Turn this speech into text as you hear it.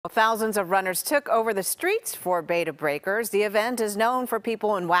Thousands of runners took over the streets for Beta Breakers. The event is known for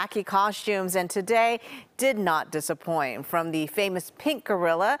people in wacky costumes, and today did not disappoint. From the famous pink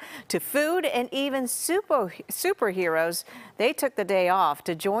gorilla to food and even superheroes, they took the day off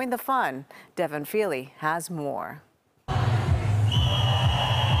to join the fun. Devin Fehely has more.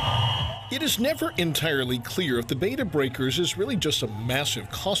 It is never entirely clear if the Beta Breakers is really just a massive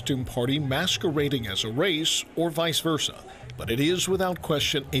costume party masquerading as a race or vice versa. But it is without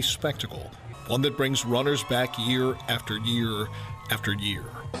question a spectacle, one that brings runners back year after year after year.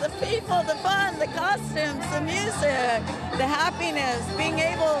 The people, the fun, the costumes, the music, the happiness, being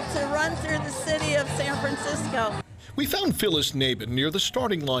able to run through the city of San Francisco. We found Phyllis Nabin near the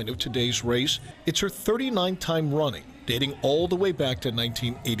starting line of today's race. It's her 39th time running, dating all the way back to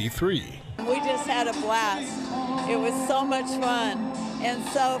 1983. We just had a blast. It was so much fun. And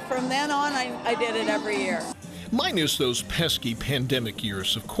so from then on, I did it every year. Minus those pesky pandemic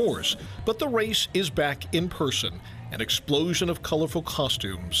years, of course, but the race is back in person. An explosion of colorful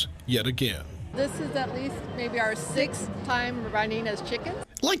costumes yet again. This is at least maybe our 6th time running as chickens.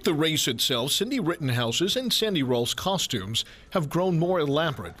 Like the race itself, Cindy Rittenhouse's and Sandy Rawls' costumes have grown more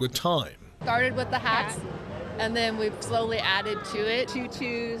elaborate with time. Started with the hats, and then we've slowly added to it.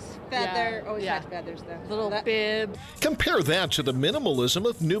 Tutus, feather, always had feathers though. Little bib. Compare that to the minimalism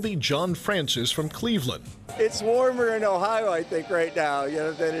of newbie John Francis from Cleveland. It's warmer in Ohio, I think, right now,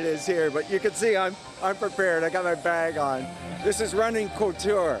 than it is here. But you can see I'm prepared. I got my bag on. This is running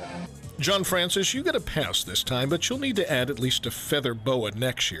couture. John Francis, you get a pass this time, but you'll need to add at least a feather boa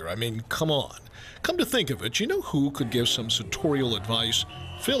next year. I mean, come on. Come to think of it, you know who could give some sartorial advice?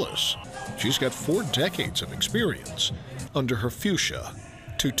 Phyllis. She's got 4 decades of experience under her fuchsia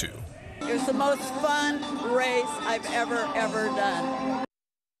tutu. It was the most fun race I've ever done.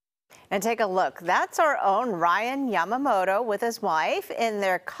 And take a look. That's our own Ryan Yamamoto with his wife in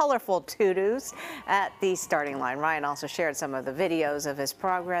their colorful tutus at the starting line. Ryan also shared some of the videos of his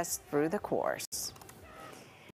progress through the course.